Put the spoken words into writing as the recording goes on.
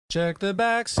Check the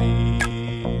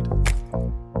backseat.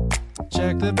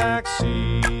 Check the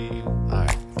backseat. All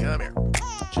right, come here.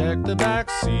 Check the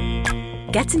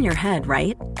backseat. Gets in your head,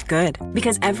 right? Good.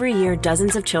 Because every year,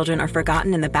 dozens of children are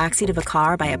forgotten in the backseat of a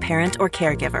car by a parent or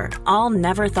caregiver. All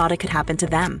never thought it could happen to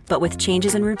them. But with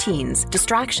changes in routines,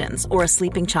 distractions, or a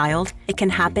sleeping child, it can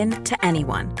happen to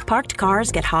anyone. Parked cars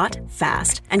get hot,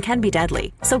 fast, and can be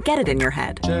deadly. So get it in your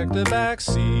head. Check the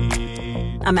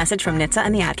backseat. A message from NHTSA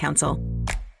and the Ad Council.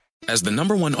 As the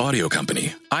 #1 audio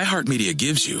company, iHeartMedia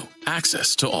gives you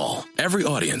access to all. Every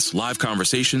audience, live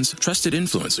conversations, trusted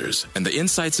influencers, and the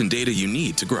insights and data you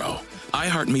need to grow.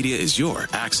 iHeartMedia is your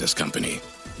access company.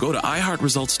 Go to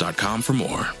iHeartResults.com for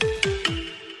more.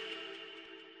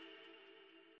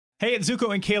 Hey, it's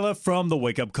Zuko and Kayla from The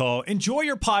Wake Up Call. Enjoy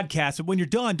your podcast, but when you're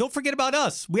done, don't forget about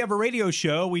us. We have a radio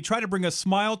show. We try to bring a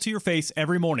smile to your face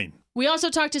every morning. We also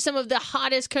talk to some of the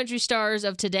hottest country stars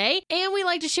of today, and we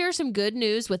like to share some good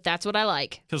news with That's What I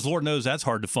Like. Because Lord knows that's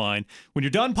hard to find. When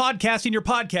you're done podcasting your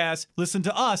podcast, listen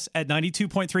to us at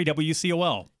 92.3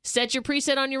 WCOL. Set your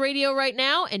preset on your radio right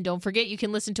now, and don't forget you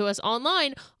can listen to us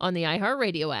online on the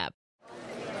iHeartRadio app.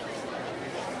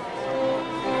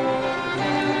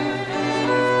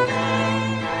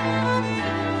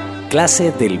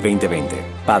 Clase del 2020.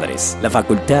 Padres, la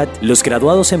facultad, los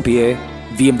graduados en pie.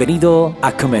 Bienvenido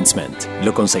a Commencement.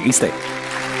 ¿Lo conseguiste?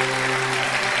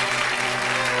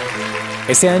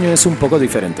 Este año es un poco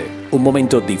diferente. Un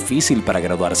momento difícil para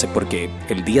graduarse porque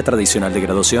el día tradicional de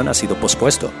graduación ha sido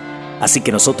pospuesto. Así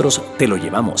que nosotros te lo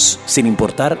llevamos, sin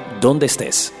importar dónde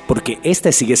estés, porque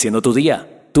este sigue siendo tu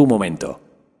día, tu momento.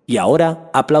 Y ahora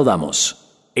aplaudamos.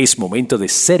 Es momento de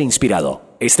ser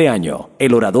inspirado. Este año,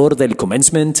 el orador del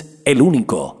Commencement, el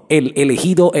único, el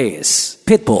elegido es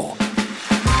Pitbull.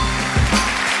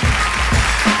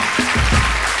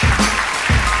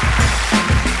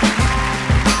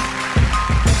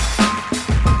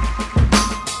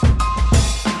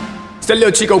 Este es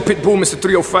Leo Chico Pitbull, Mr.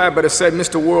 305, better said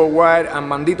Mr. Worldwide, and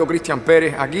Mandito Cristian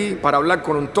Pérez, aquí para hablar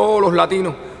con todos los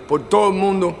latinos, por todo el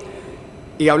mundo,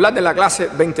 y hablar de la clase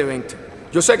 2020.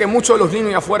 Yo sé que muchos de los niños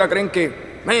de afuera creen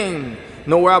que,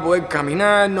 no voy a poder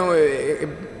caminar,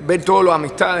 ver todas las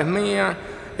amistades mías,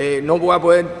 no voy a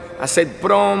poder hacer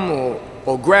prom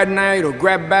o grad night o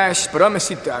grad bash, pero déjame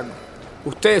decirte algo.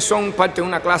 Ustedes son parte de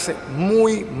una clase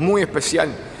muy, muy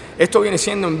especial. Esto viene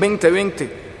siendo en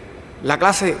 2020 la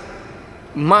clase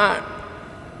más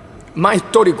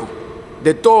histórico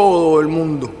de todo el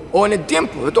mundo, o en el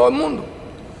tiempo de todo el mundo.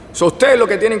 Ustedes lo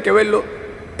que tienen que verlo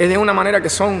es de una manera que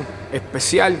son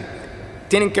especial.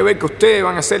 Tienen que ver que ustedes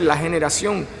van a ser la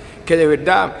generación que de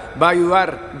verdad va a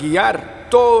ayudar, guiar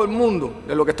todo el mundo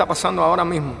de lo que está pasando ahora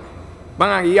mismo.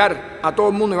 Van a guiar a todo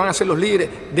el mundo y van a ser los líderes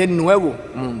del nuevo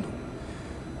mundo.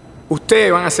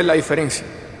 Ustedes van a hacer la diferencia.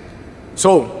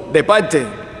 De parte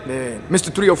de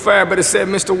Mr. 305, better said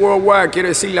Mr. Worldwide, quiero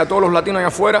decirle a todos los latinos allá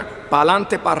afuera, para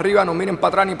adelante, para arriba, no miren para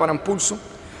atrás ni para impulso,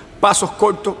 pasos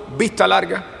cortos, vista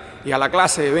larga, y a la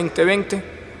clase de 2020,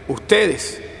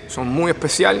 ustedes son muy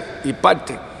especial y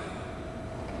parte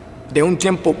de un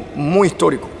tiempo muy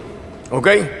histórico, ¿ok?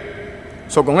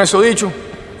 Con eso dicho,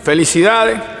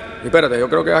 felicidades, y espérate, yo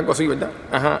creo que es algo así, ¿verdad?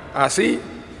 Ajá, así,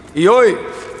 y hoy,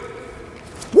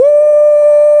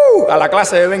 a la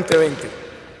clase de 2020.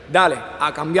 Dale,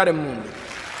 a cambiar el mundo.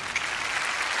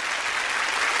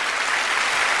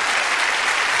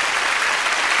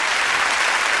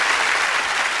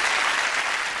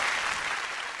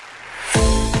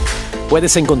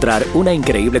 Puedes encontrar una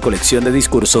increíble colección de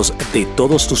discursos de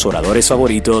todos tus oradores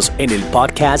favoritos en el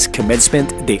podcast Commencement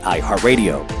de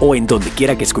iHeartRadio o en donde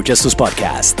quiera que escuches tus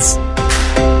podcasts.